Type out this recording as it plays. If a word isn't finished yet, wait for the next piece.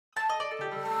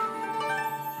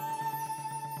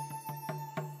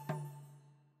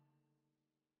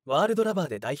ワールドラバー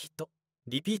で大ヒット、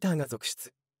リピーターが続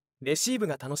出、レシーブ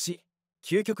が楽しい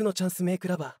究極のチャンスメイク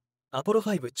ラバーアポロ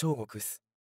5超極薄。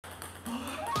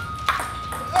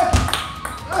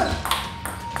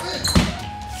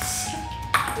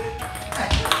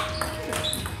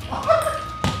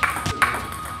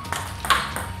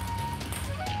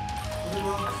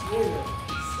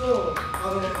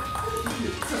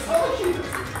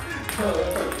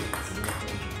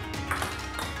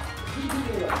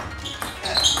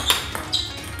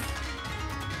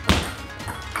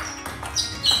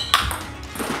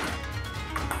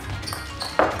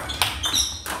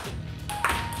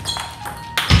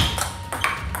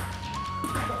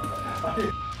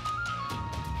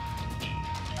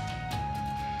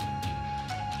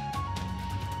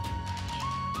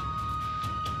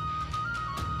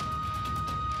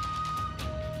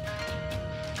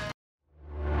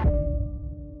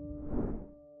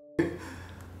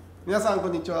皆さんこ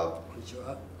んにちは。こんにち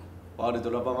は。ワールド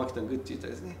ラバーマーケットのぐっちぃと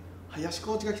ですね、林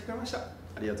コーチが来てくれました。あ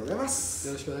りがとうございます。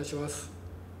よろしくお願いします。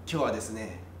今日はです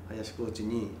ね、林コーチ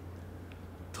に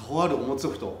とあるおもちソ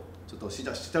フトをちょっと指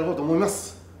導していただこうと思いま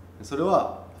す。それ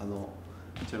はこ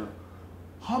ちらの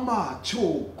ハマー超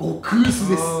極薄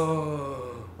です。ワ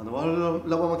ール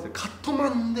ドラバーマーケットカット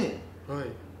マンで、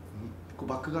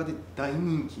バック側で大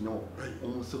人気のお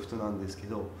もちソフトなんですけ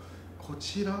ど、こ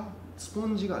ちらスポ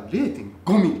ンジが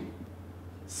 0.5mm、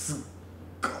すっ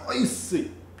ごい薄い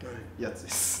やつで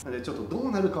す。でちょっとど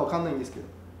うなるかわかんないんですけど、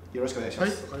よろしくお願いしま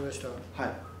す。はい、わかりました。は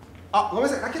い。あ、ごめ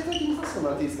んなさい、ラケットだけ見させても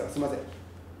らっていいですか。すみません。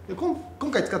で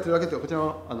今回使ってるラケットはこちら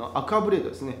のアクアブレード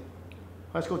ですね。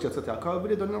林コーチが使ってるアクアブ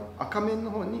レードの赤面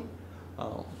の方に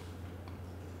ハ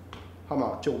マ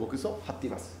ー超極薄を貼ってい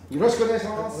ます。よろしくお願いし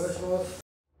ます。お願いします。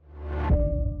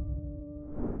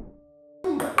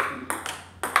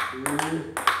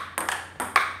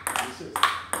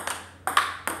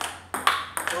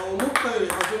思ったより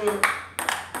弾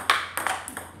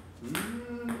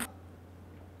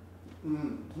む。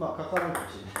まあかからないかも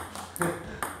しれない。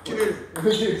切れる。切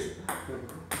れるです。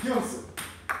いきます。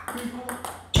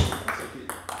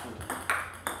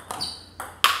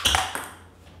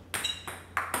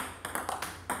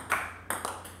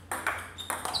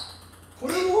こ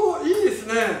れもいいです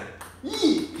ね。いい。い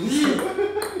いです。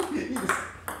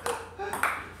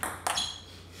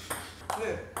ね。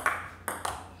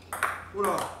ほら。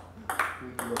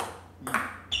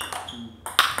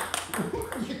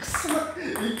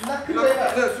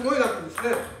すごい楽ですね。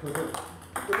ボ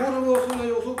ールもそんな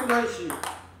に遅くないし。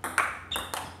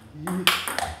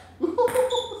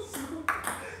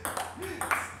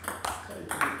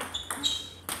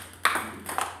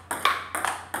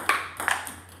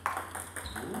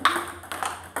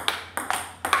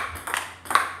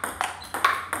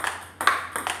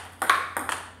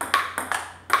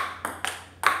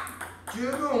十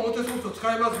分表ソフト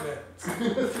使えますね。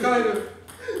使える。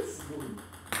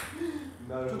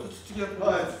ちょっと土やってくだ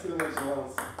さい。はい、お願いしま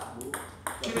す。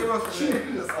切れますね。切れる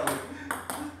んですか。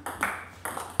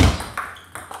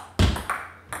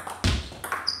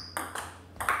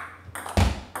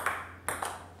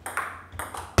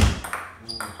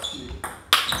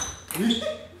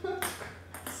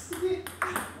すげえ。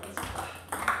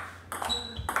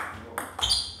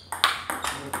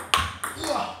う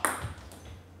わ。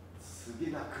すげ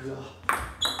え楽だ。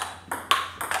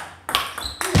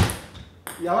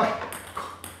やばい。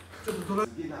ちょっとドライ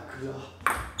すげえ楽だ。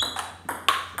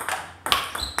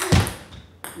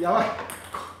やばい。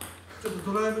ちょっ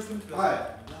とドライブしてみてください。はい。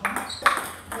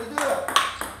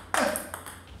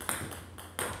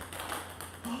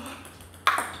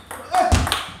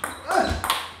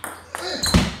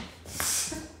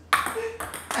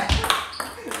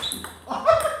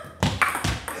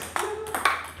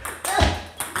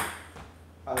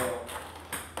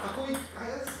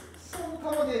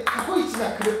過去一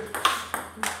なくる。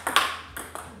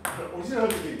オリジナル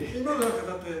的に。今のなんか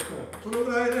だって、この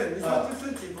ぐらいね、2、30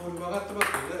センチボール曲がってます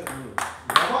よね。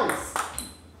やばいっす。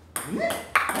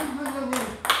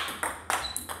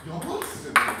やばいっすよ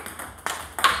ね。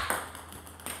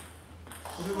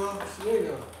これはすごいな。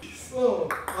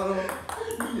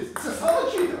いいです。サーブ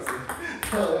切れてますね。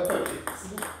やっぱり。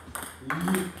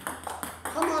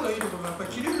ハマーのいいところがやっぱり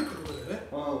切れるってことだよね。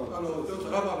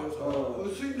ラバーの良さは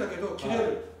薄いんだけど切れ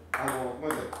る。ご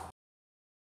めんなさい。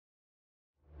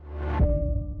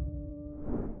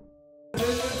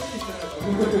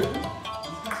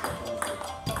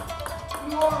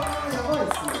うわー、やばいっ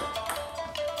すね。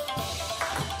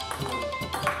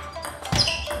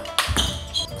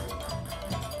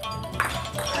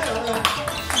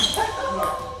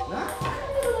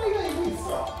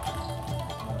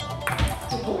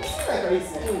いいっ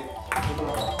すね。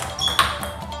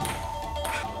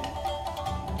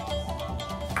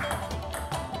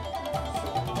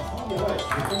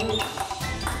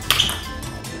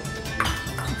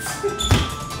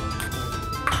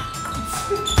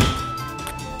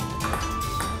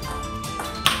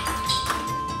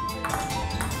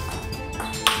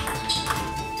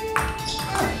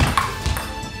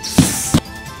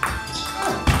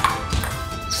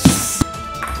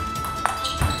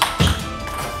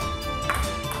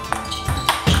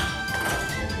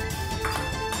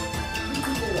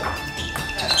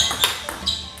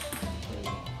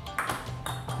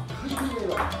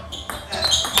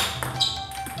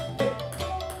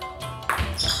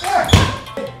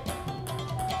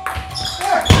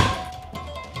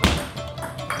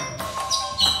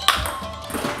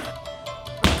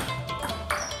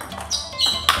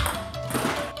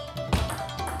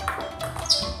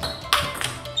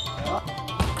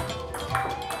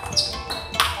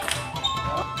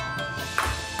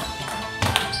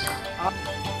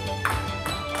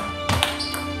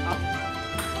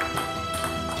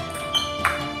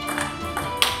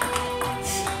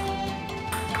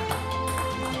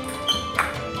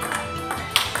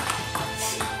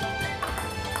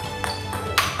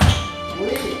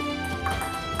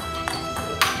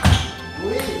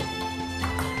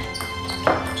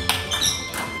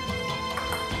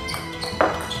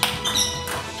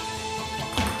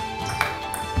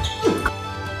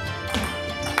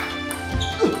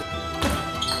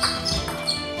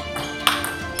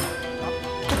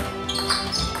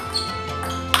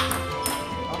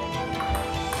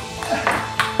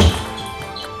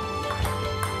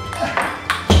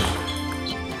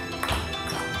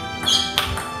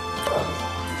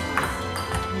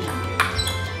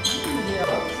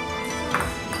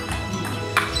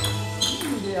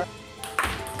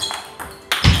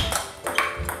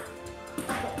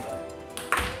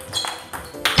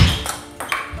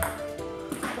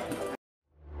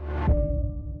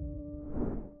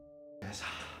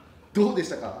どうでし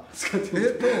たか？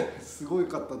すごい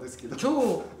かったですけど、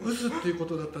超薄っていうこ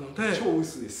とだったので、超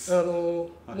薄です。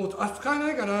もう扱え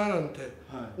ないかななんて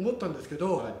思ったんですけ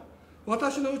ど、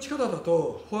私の打ち方だ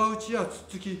とフォア打ちやつっ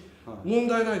つき問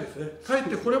題ないですね。かえっ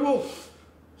てこれも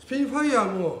スピンファイヤ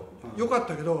ーも良かっ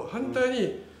たけど、反対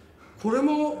にこれ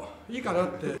もいいかなっ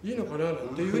ていいのかななん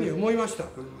ていうふうに思いました。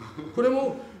これ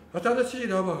も新しい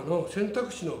ラバーの選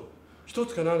択肢の一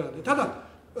つかななんて。ただ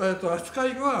扱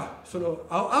いは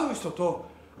合う人と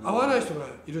合わない人が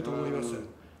いると思います。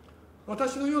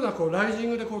私のようなライジン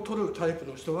グで取るタイプ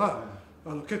の人は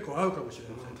結構合うかもしれ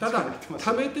ません。ただ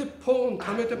溜めてポン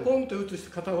溜めてポンって打つ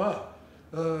方は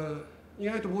意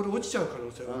外とボール落ちちゃう可能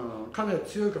性はかなり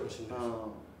強いかもしれないです。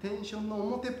テンションの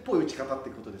表っぽい打ち方って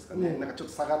ことですかね。なんかちょっ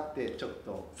と下がってちょっ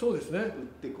とそうですね、打っ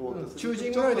てこうとする。中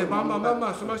陣ぐらいでバンバンバン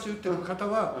バンスマッシュ打ってる方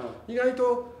は意外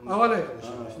と合わないかもし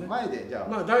れないですね。前でじゃ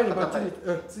あ台にバッ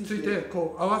チリついて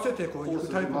合わせていく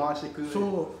タイプ、回していく、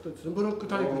そうですね、ブロック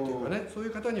タイプっていうかね、そうい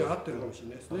う方には合ってるかもしれ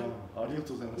ないですね。ありが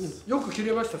とうございます。よく切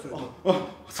れました。それ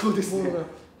そうですね、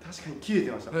確かに切れ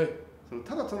てました。はい、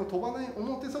ただ飛ばない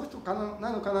表ソフト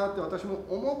なのかなって私も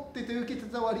思ってて受けて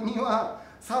た割に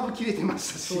はサーブ切れてま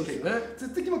したし、つっ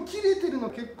つきも切れてるの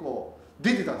結構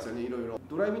出てたんですよね。いろいろ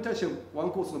ドライブに対してワ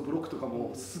ンコースのブロックとかも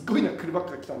すごいナックルバッ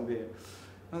クが来たんで、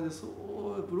なのでそう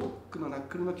ブロックのナッ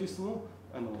クルの球質も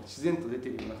自然と出て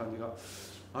るような感じが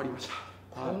ありました。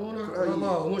この中ま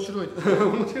あ面白いです。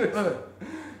面白いです。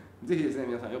ぜひですね、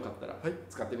皆さんよかったら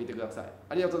使ってみてください。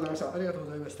ありがとうございました。ありがとう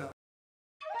ございました。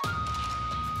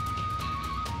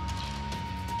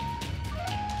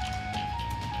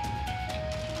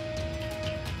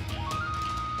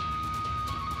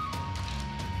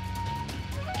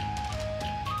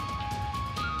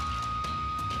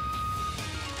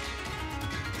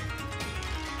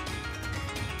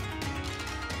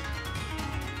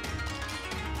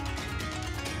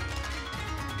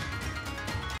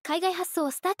海外発送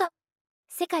をスタート。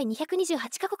世界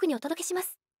228カ国にお届けしま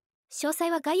す。詳細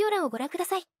は概要欄をご覧くだ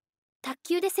さい。卓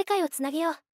球で世界をつなげ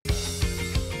よう。